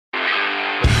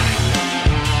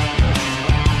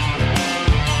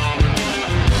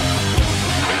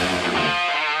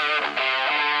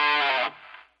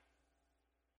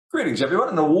Greetings, everyone,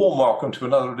 and a warm welcome to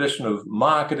another edition of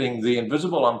Marketing the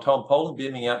Invisible. I'm Tom Poland,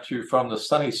 beaming out to you from the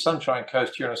sunny Sunshine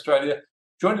Coast here in Australia,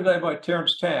 joined today by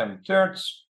Terence Tam.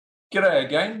 Terence, g'day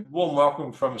again. Warm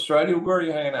welcome from Australia. Where are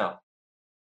you hanging out?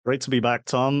 Great to be back,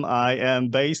 Tom. I am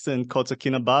based in Kota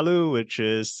Kinabalu, which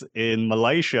is in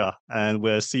Malaysia, and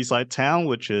we're a seaside town,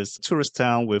 which is a tourist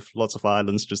town with lots of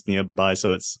islands just nearby.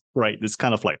 So it's great. It's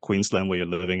kind of like Queensland where you're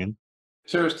living in.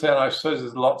 Tourist town, I suppose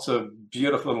there's lots of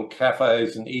beautiful little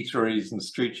cafes and eateries and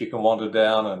streets you can wander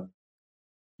down and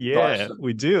Yeah,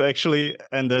 we do actually.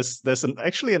 And there's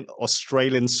actually an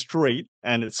Australian street,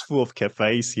 and it's full of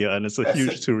cafes here, and it's a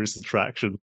huge tourist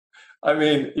attraction. I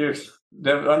mean, you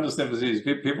never understand disease.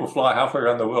 People fly halfway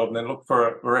around the world and then look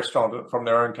for a restaurant from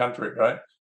their own country, right?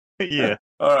 Yeah.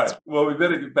 All right. Well, we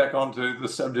better get back onto the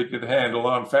subject at hand, although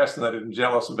I'm fascinated and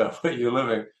jealous about where you're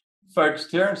living.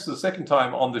 Folks, Terence, the second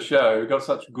time on the show, got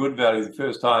such good value the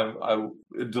first time. I'm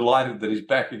delighted that he's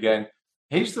back again.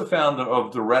 He's the founder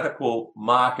of the Radical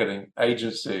Marketing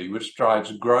Agency, which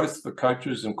drives growth for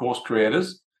coaches and course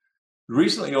creators.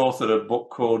 Recently authored a book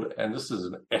called, and this is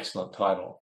an excellent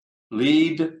title,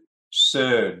 Lead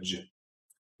Surge,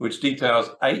 which details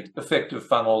 8 effective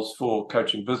funnels for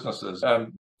coaching businesses.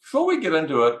 Before we get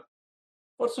into it,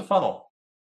 what's a funnel?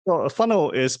 Well, a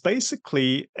funnel is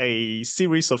basically a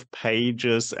series of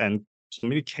pages and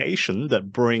communication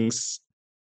that brings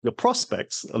your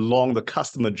prospects along the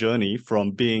customer journey from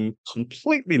being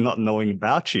completely not knowing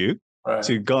about you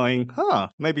to going,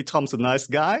 maybe Tom's a nice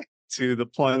guy, to the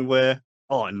point where,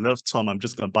 oh, I love Tom, I'm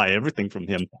just going to buy everything from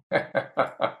him.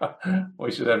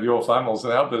 We should have your funnels in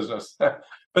our business.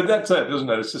 But that's it, isn't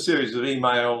it? It's a series of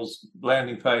emails,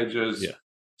 landing pages,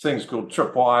 things called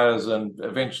tripwires, and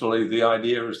eventually the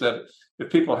idea is that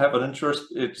if people have an interest,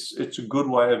 it's a good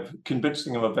way of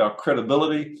convincing them of our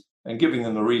credibility and giving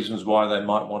them the reasons why they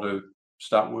might want to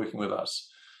start working with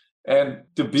us. And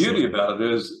the beauty about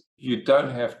it is you don't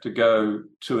have to go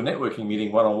to a networking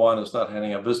meeting one-on-one and start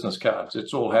handing out business cards.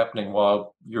 It's all happening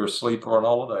while you're asleep or on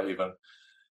holiday even.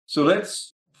 So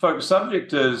let's focus.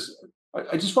 Subject is,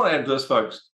 I just want to add this,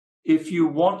 folks. If you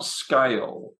want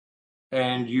scale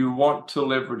and you want to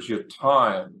leverage your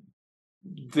time,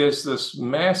 there's this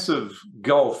massive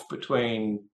gulf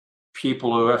between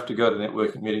people who have to go to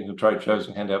networking meetings and trade shows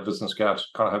and hand out business cards,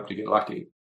 kind of hope to get lucky,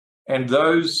 and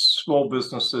those small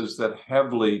businesses that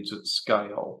have leads at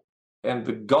scale. And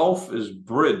the gulf is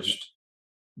bridged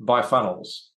by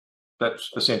funnels.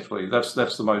 That's essentially, that's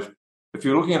the most, if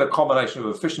you're looking at a combination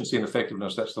of efficiency and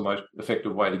effectiveness, that's the most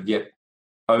effective way to get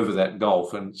over that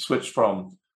gulf and switch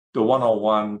from the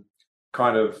one-on-one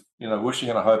kind of, wishing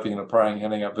and a hoping and a praying,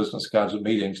 handing out business cards at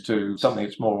meetings to something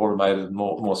that's more automated,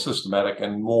 more systematic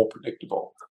and more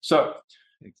predictable. So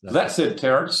that said,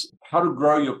 Terence, how to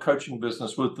grow your coaching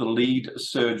business with the Lead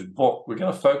Surge book. We're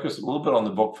going to focus a little bit on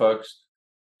the book, folks.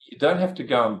 You don't have to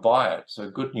go and buy it. So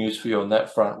good news for you on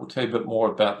that front. We'll tell you a bit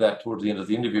more about that towards the end of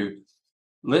the interview.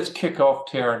 Let's kick off,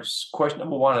 Terence. Question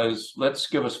number 1 is, let's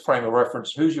give us frame of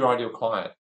reference. Who's your ideal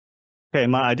client? Okay,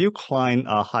 my ideal client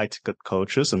are high-ticket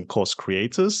coaches and course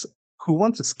creators who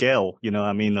want to scale. A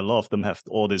lot of them have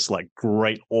all this like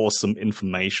great, awesome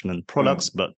information and products,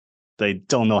 but they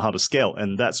don't know how to scale.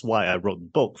 And that's why I wrote the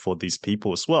book for these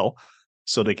people as well.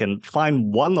 So they can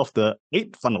find one of the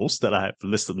 8 funnels that I have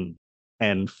listed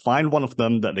and find one of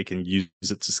them that they can use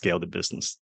it to scale the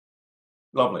business.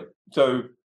 Lovely. So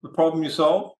the problem you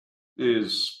solve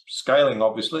is scaling,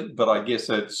 obviously, but I guess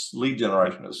it's lead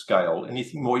generation at scale.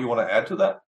 Anything more you want to add to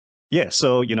that? Yeah.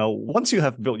 So, once you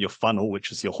have built your funnel,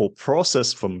 which is your whole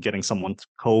process from getting someone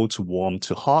cold to warm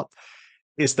to hot,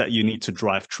 is that you need to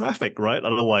drive traffic, right?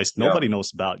 Otherwise, nobody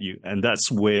knows about you. And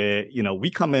that's where, we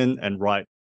come in and write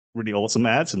really awesome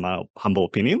ads, in my humble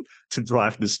opinion, to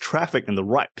drive this traffic and the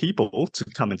right people to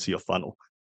come into your funnel.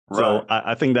 Right. So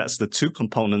I think that's the 2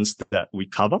 components that we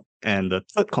cover. And the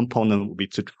third component will be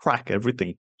to track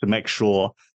everything to make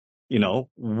sure,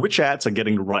 which ads are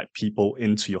getting the right people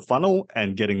into your funnel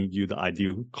and getting you the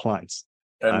ideal clients.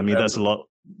 That's a lot.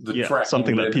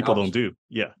 Something that people don't do.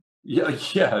 Yeah,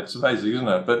 it's amazing, isn't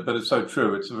it? But it's so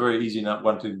true. It's a very easy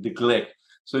one to neglect.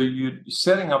 So you're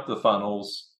setting up the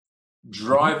funnels,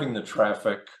 driving the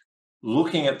traffic,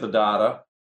 looking at the data,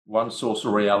 one source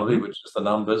of reality, which is the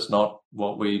numbers, not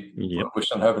what we wish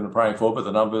and hoping and praying for, but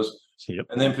the numbers,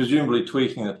 and then presumably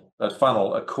tweaking that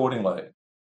funnel accordingly.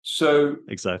 So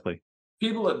exactly,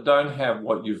 people that don't have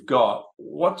what you've got,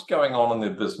 what's going on in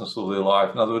their business or their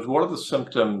life? In other words, what are the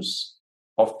symptoms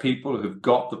of people who've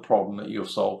got the problem that you're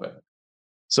solving?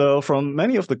 So from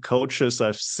many of the coaches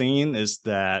I've seen is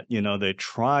that, they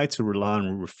try to rely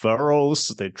on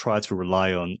referrals. They try to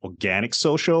rely on organic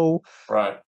social.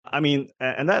 Right. I mean,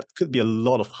 and that could be a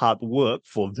lot of hard work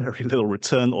for very little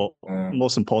return, or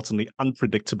most importantly,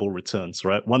 unpredictable returns,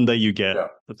 right? One day you get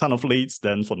a ton of leads,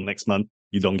 then for the next month,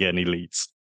 you don't get any leads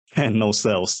and no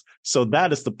sales. So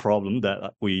that is the problem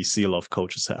that we see a lot of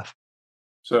coaches have.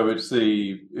 So it's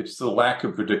the lack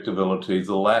of predictability,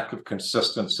 the lack of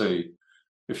consistency,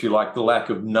 if you like, the lack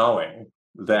of knowing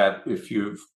that if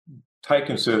you've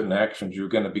taken certain actions, you're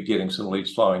going to be getting some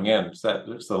leads flowing in. It's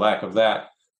the lack of that.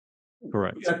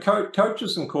 Correct. You know,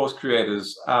 coaches and course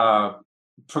creators are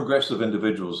progressive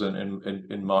individuals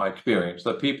in my experience.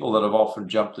 They're people that have often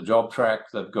jumped the job track,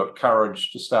 they've got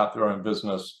courage to start their own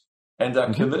business, and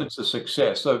they're committed to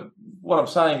success. So what I'm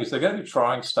saying is they're going to be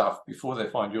trying stuff before they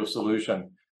find your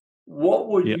solution. What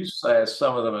would you say are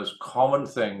some of the most common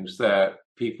things that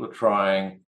people are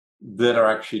trying that are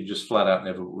actually just flat out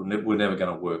we're never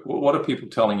going to work? What are people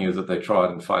telling you that they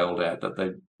tried and failed at,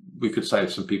 that we could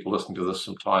save some people listening to this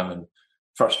some time and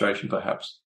frustration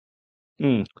perhaps?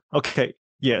 Okay.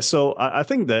 Yeah. So I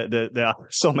think that there are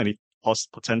so many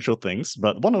potential things,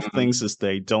 but one of the things is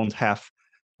they don't have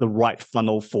the right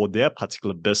funnel for their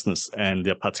particular business and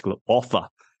their particular offer.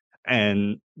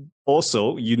 And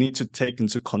also you need to take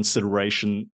into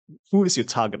consideration who is your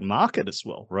target market as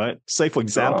well, right? Say, for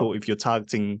example, if you're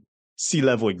targeting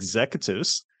C-level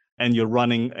executives and you're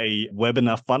running a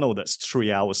webinar funnel that's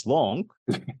 3 hours long,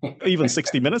 even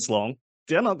 60 minutes long,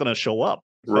 they're not going to show up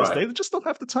because they just don't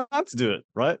have the time to do it,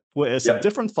 right? Whereas a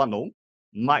different funnel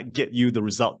might get you the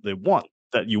result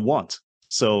that you want.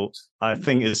 So I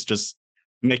think it's just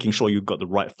making sure you've got the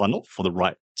right funnel for the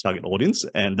right target audience.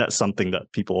 And that's something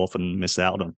that people often miss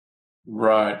out on.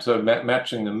 Right. So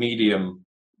matching the medium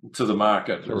to the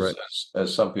market,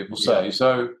 as some people say.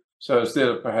 So instead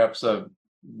of perhaps a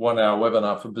 1 hour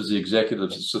webinar for busy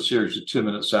executives, it's a series of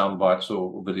 2-minute sound bites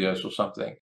or videos or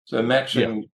something. So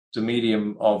matching the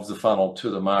medium of the funnel to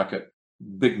the market.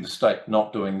 Big mistake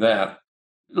not doing that.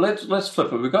 Let's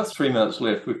flip it. We've got 3 minutes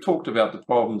left. We've talked about the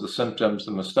problems, the symptoms,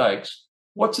 the mistakes.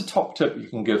 What's a top tip you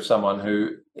can give someone who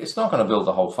it's not going to build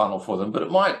the whole funnel for them, but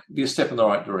it might be a step in the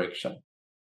right direction?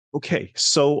 Okay,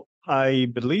 so I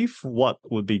believe what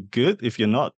would be good if you're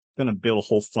not going to build a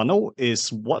whole funnel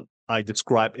is what I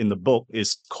describe in the book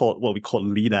is called what we call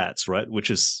lead ads, right?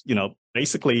 Which is,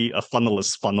 basically a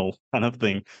funnelless funnel kind of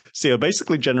thing. So you're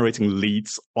basically generating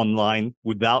leads online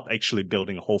without actually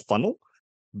building a whole funnel.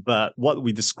 But what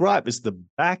we describe is the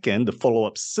back end, the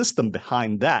follow-up system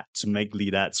behind that to make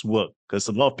lead ads work. Because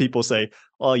a lot of people say,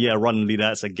 oh yeah, run lead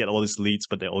ads and get all these leads,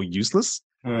 but they're all useless.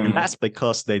 And that's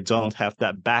because they don't have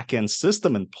that back end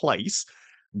system in place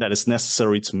that is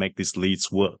necessary to make these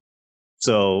leads work.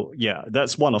 So yeah,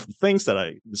 that's one of the things that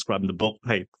I describe in the book.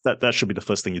 Hey, that should be the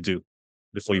first thing you do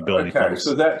before you build any funnels.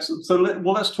 Let's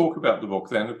talk about the book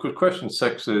then. Because question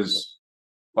 6 is,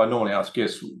 I normally ask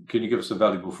guests, can you give us a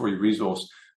valuable free resource?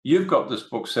 You've got this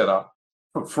book set up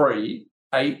for free,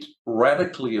 8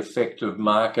 radically effective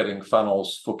marketing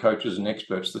funnels for coaches and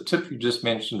experts. The tip you just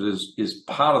mentioned is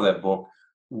part of that book.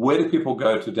 Where do people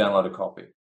go to download a copy?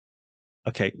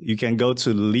 Okay, you can go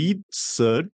to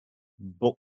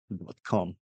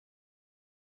leadsurgebook.com.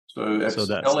 So that's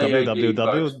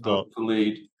www.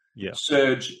 Lead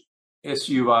Surge,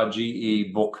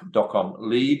 SURGE book.com,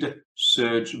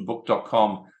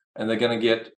 leadsurgebook.com. And they're going to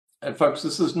get, and folks,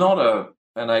 this is not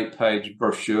an 8-page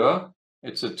brochure.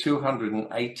 It's a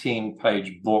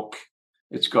 218-page book.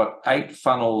 It's got 8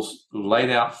 funnels laid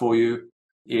out for you.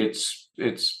 It's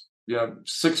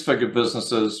 6-figure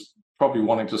businesses probably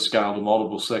wanting to scale to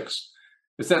multiple 6.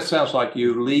 If that sounds like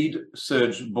you,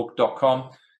 leadsurgebook.com.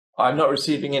 I'm not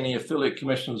receiving any affiliate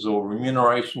commissions or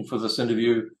remuneration for this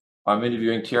interview. I'm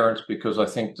interviewing Terence because I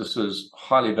think this is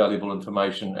highly valuable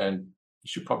information and you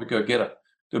should probably go get it.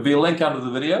 There'll be a link under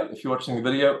the video if you're watching the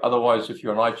video. Otherwise, if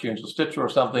you're on iTunes or Stitcher or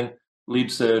something,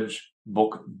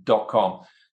 leadsurgebook.com.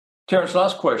 Terence,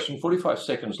 last question, 45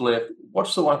 seconds left.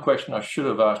 What's the one question I should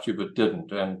have asked you but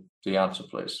didn't? And the answer,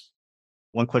 please.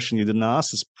 One question you didn't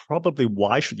ask is probably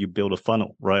why should you build a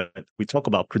funnel, right? We talk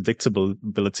about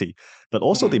predictability, but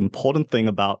also the important thing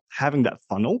about having that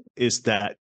funnel is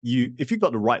that if you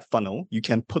got the right funnel, you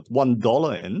can put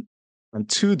 $1 in and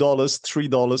 $2,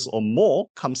 $3 or more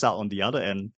comes out on the other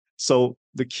end. So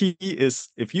the key is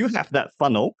if you have that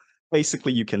funnel,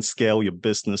 basically you can scale your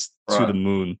business to the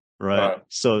moon, right?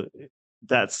 So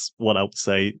that's what I would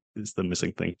say is the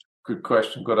missing thing. Good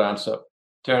question. Good answer.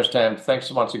 Terence Tam, thanks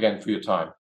so much again for your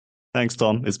time. Thanks,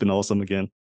 Tom. It's been awesome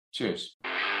again. Cheers.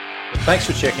 Thanks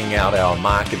for checking out our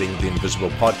Marketing the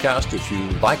Invisible podcast. If you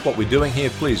like what we're doing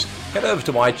here, please head over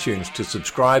to iTunes to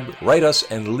subscribe, rate us,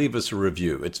 and leave us a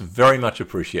review. It's very much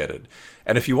appreciated.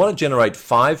 And if you want to generate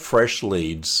 5 fresh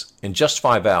leads in just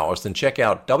 5 hours, then check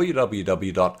out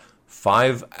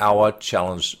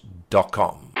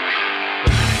www.5hourchallenge.com.